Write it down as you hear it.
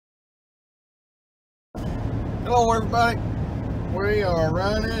Hello everybody, we are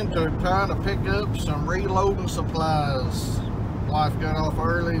running to trying to pick up some reloading supplies. Wife got off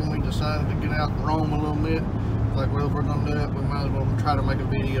early and we decided to get out and roam a little bit. Like, well, if we're going to do it, we might as well try to make a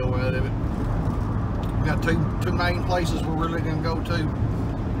video out of it. We got two main places we're really going to go to.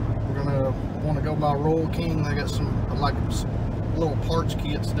 We're going to want to go by Rural King. They got some little parts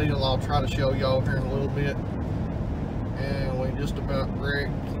kits deal I'll try to show y'all here in a little bit. And we just about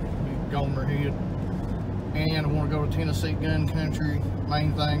wrecked. We've gone ahead. And I want to go to Tennessee Gun Country.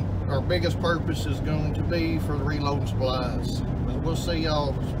 Main thing, our biggest purpose is going to be for the reloading supplies. But we'll see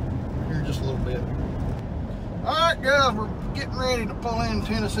y'all here in just a little bit. Alright guys, we're getting ready to pull in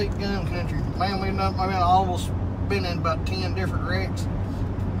Tennessee Gun Country. Man, we've almost been in about 10 different wrecks.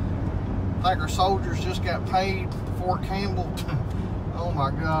 I think our soldiers just got paid. Fort Campbell. Oh my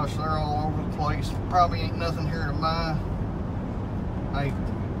gosh, they're all over the place. Probably ain't nothing here to buy. Hey,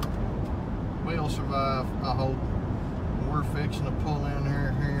 we'll survive, I hope. We're fixing to pull in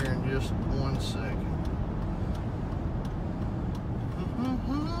here in just 1 second.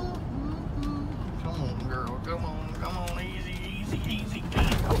 Come on, girl, come on, easy.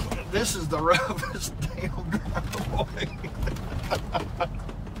 This is the roughest damn driveway.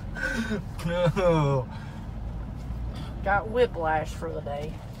 No. Got whiplash for the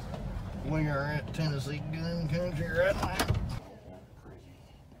day. We are at Tennessee Gun Country right now.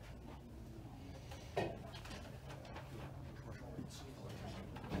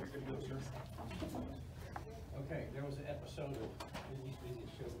 Okay, there was an episode of Disney's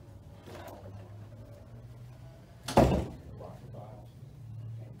Business Show called Rocky Files,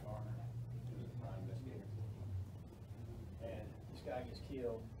 Ken Garner, who was a prime investigator. And this guy gets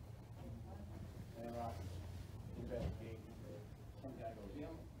killed, and Rocky's investigating. Some guy goes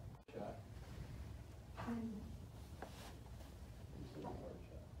in, shot. He's still hard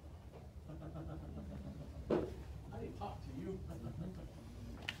shot. I didn't talk to you.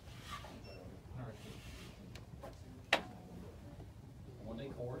 One-day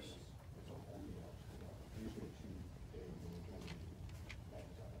course.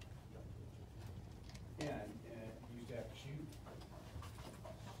 And you used to have to shoot.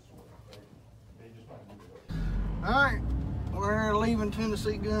 Alright, we're leaving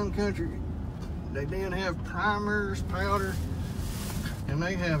Tennessee Gun Country. They did have primers, powder, and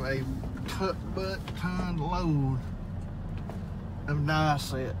they have a butt-ton load of die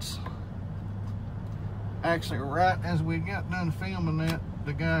sets. Actually, right as we got done filming that,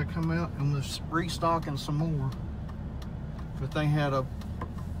 the guy come out and was restocking some more. But they had a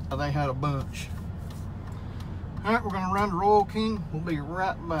bunch. Alright, we're gonna run to Rural King. We'll be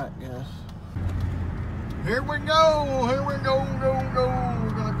right back, guys. Here we go, go.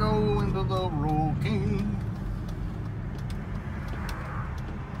 We're gonna go into the Rural King.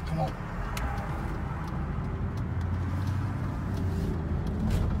 Come on.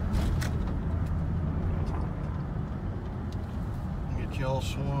 Get y'all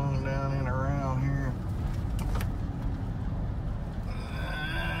swung down and around here.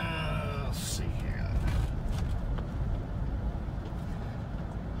 Let's see here.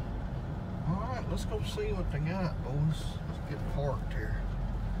 Alright, let's go see what they got, boys. Let's get parked here.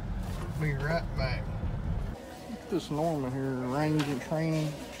 Be right back. This Norman here, range and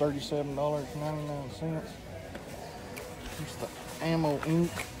training, $37.99. It's the Ammo Inc.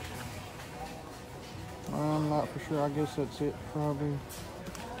 I'm not for sure. I guess that's it, probably.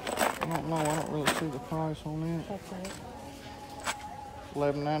 I don't know. I don't really see the price on it. That's it.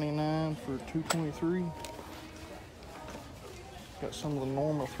 $11.99 for 223. Got some of the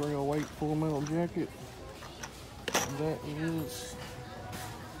normal 308 full metal jacket. That is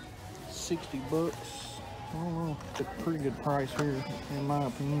 $60. I don't know. It's a pretty good price here, in my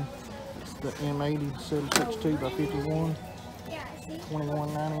opinion. It's the M80 762 by 51.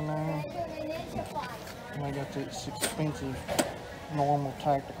 $21.99. And I got this expensive normal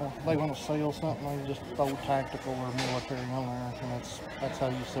tactical. They want to sell something, they just throw tactical or military on there, and that's how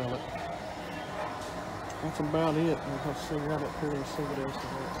you sell it. That's about it. Let's see right up here and see what else it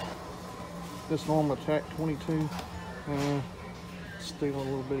is. This normal TAC 22, still a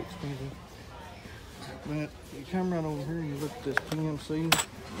little bit expensive. But you come right over here, you look at this PMC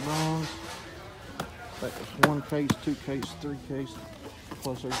bronze. That was 1 case, 2 case, 3 case.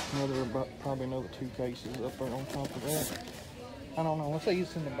 Plus there's probably another 2 cases up there on top of that. I don't know. Let's see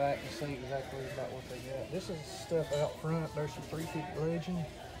this in the back and see exactly about what they got. This is stuff out front. There's some 350 Legend,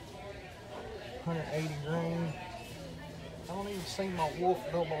 180 grain. I don't even see my Wolf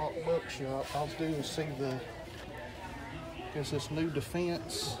double-aught buckshot. All I do is see this new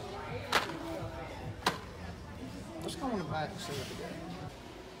Defense. Let's go in the back and see what they got.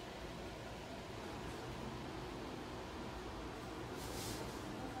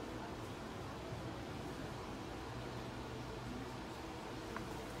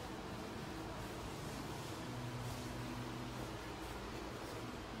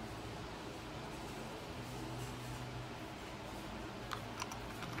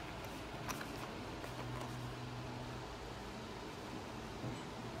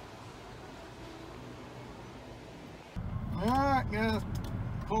 Alright guys,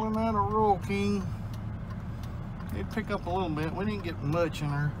 pulling out a Rural King. It picked up a little bit. We didn't get much in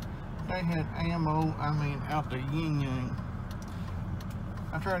her. They had ammo, out the yin yang.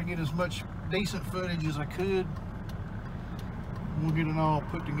 I tried to get as much decent footage as I could. We'll get it all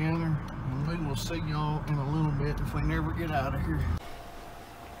put together, and we will see y'all in a little bit if we never get out of here.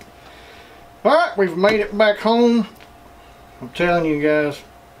 Alright, we've made it back home. I'm telling you guys,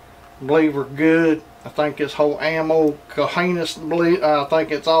 I believe we're good. I think this whole ammo Cohenus, I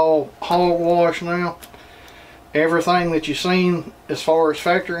think it's all hogwash now. Everything that you've seen as far as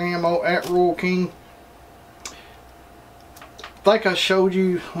factory ammo at Rural King, I think I showed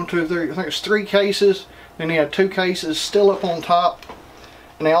you 1, 2, 3, I think it's 3 cases. Then they had 2 cases still up on top,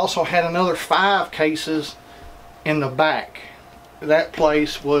 and they also had another 5 cases in the back. That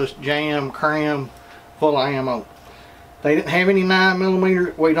place was jam cram full of ammo. They didn't have any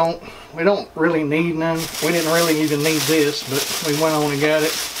 9mm. We don't really need none. We didn't really even need this, but we went on and got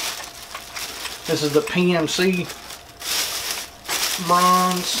it. This is the PMC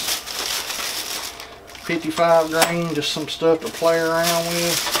bronze, 55 grain, just some stuff to play around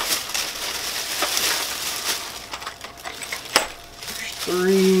with.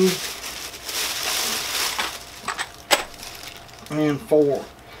 There's 3 and 4.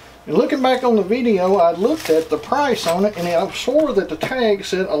 And looking back on the video, I looked at the price on it, and I swore that the tag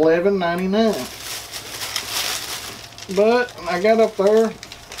said $11.99. But I got up there,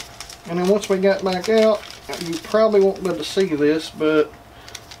 and then once we got back out, you probably won't be able to see this, but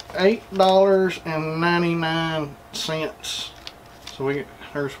 $8.99. So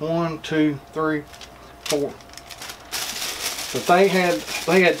there's 1, 2, 3, 4. But they had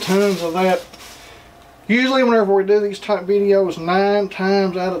tons of that. Usually whenever we do these type videos, 9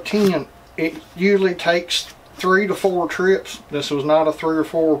 times out of 10, it usually takes 3 to 4 trips. This was not a 3 or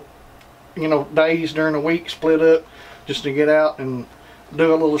 4, days during the week split up just to get out and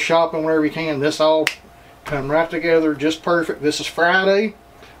do a little shopping wherever you can. This all come right together just perfect. This is Friday.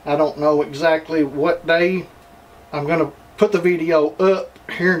 I don't know exactly what day I'm going to put the video up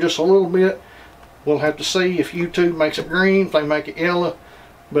here in just a little bit. We'll have to see if YouTube makes it green, if they make it yellow,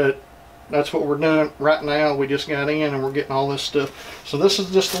 but that's what we're doing right now. We just got in and we're getting all this stuff. So this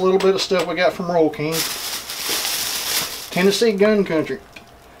is just a little bit of stuff we got from Rural King. Tennessee Gun Country.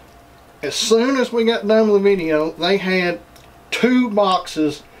 As soon as we got done with the video, they had 2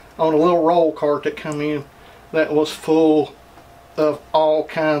 boxes on a little roll cart that come in that was full of all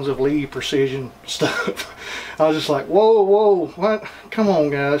kinds of Lee Precision stuff. I was just like, whoa, what? Come on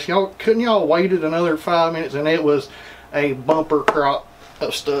guys, couldn't y'all waited another 5 minutes? And it was a bumper crop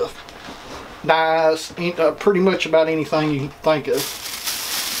of stuff. Dies, pretty much about anything you can think of.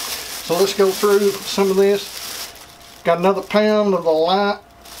 So let's go through some of this. Got another pound of the light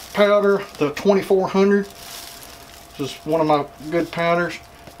powder, the 2400. This is one of my good powders.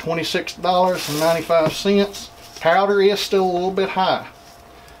 $26.95. Powder is still a little bit high.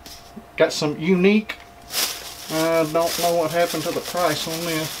 Got some unique. I don't know what happened to the price on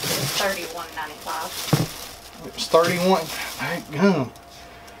this. $31.95. It's 31. Thank God.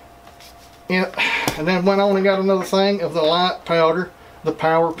 Yeah, and then went on and got another thing of the light powder, the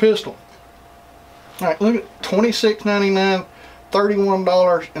Power Pistol. Alright, look at $26.99,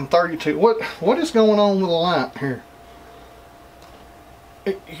 $31.32. What is going on with the light here?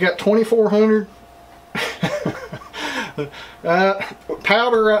 You got 2400.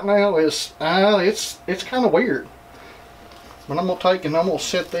 Powder right now is it's kind of weird. But I'm gonna take and I'm gonna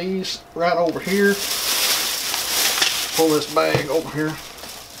set these right over here. Pull this bag over here.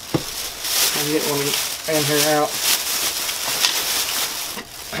 And get one in here out.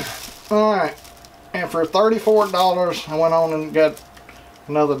 Alright, and for $34 I went on and got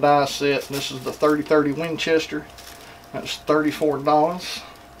another die set. This is the 30-30 Winchester. That's $34.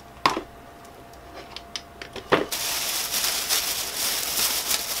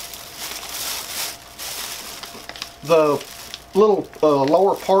 The little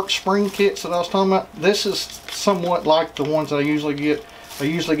lower part spring kits that I was talking about, this is somewhat like the ones I usually get. I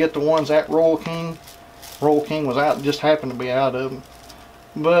usually get the ones at Rural King. Rural King was out, just happened to be out of them.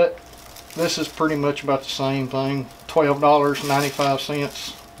 But this is pretty much about the same thing. $12.95.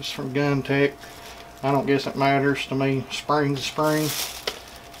 This is from Gun Tech. I don't guess it matters to me. Spring to spring.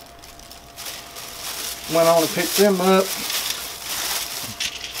 Went on and picked them up.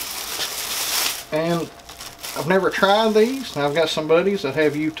 And I've never tried these. I've got some buddies that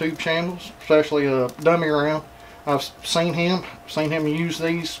have YouTube channels, especially Dummy Around. I've seen him use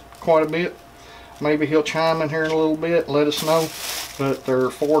these quite a bit. Maybe he'll chime in here in a little bit, let us know. But they're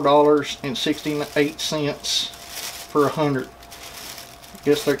 $4.68 for 100.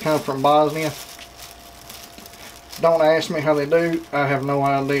 Guess they come from Bosnia. Don't ask me how they do. I have no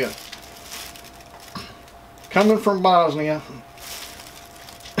idea. Coming from Bosnia,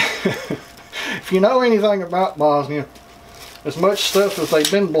 if you know anything about Bosnia, as much stuff as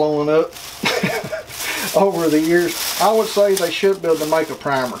they've been blowing up over the years, I would say they should be able to make a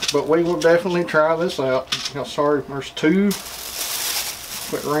primer. But we will definitely try this out. Oh, sorry, there's 2.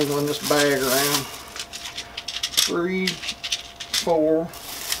 Quit wrinkling this bag around. 3, 4.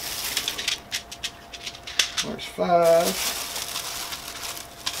 There's 5,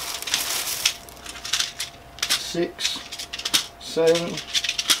 6, 7,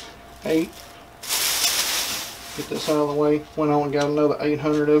 8. Get this out of the way. Went on and got another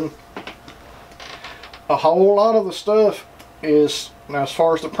 800 of them. A whole lot of the stuff is, now as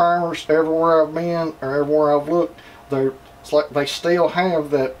far as the primers, everywhere I've been or everywhere I've looked, it's like they still have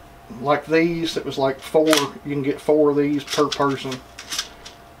that, like these, it was like 4, you can get 4 of these per person.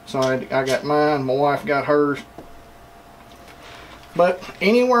 So I got mine, my wife got hers. But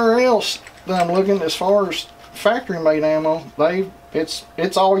anywhere else that I'm looking, as far as factory made ammo,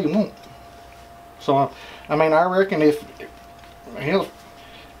 it's all you want. So I mean, I reckon if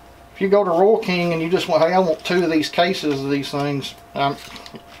you go to Royal King and you just want, hey, I want 2 of these cases of these things,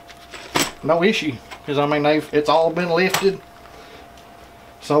 no issue, because I mean it's all been lifted.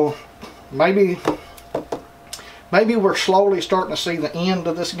 So maybe we're slowly starting to see the end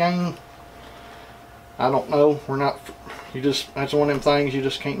of this game. I don't know. We're not. That's one of them things you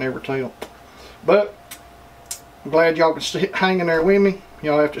just can't never tell. But I'm glad y'all can sit hanging there with me.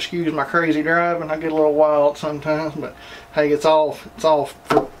 Y'all have to excuse my crazy driving. I get a little wild sometimes, but hey, it's all for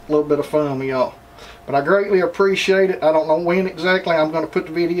a little bit of fun with y'all. But I greatly appreciate it. I don't know when exactly. I'm going to put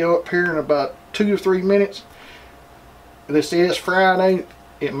the video up here in about 2 or 3 minutes. This is Friday.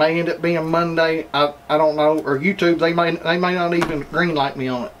 It may end up being Monday. I don't know. Or YouTube, they may not even greenlight me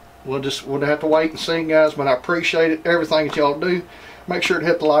on it. We'll have to wait and see, guys. But I appreciate it, everything that y'all do. Make sure to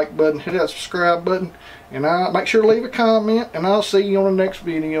hit the like button, hit that subscribe button, and make sure to leave a comment. And I'll see you on the next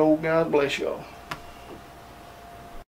video. God bless y'all.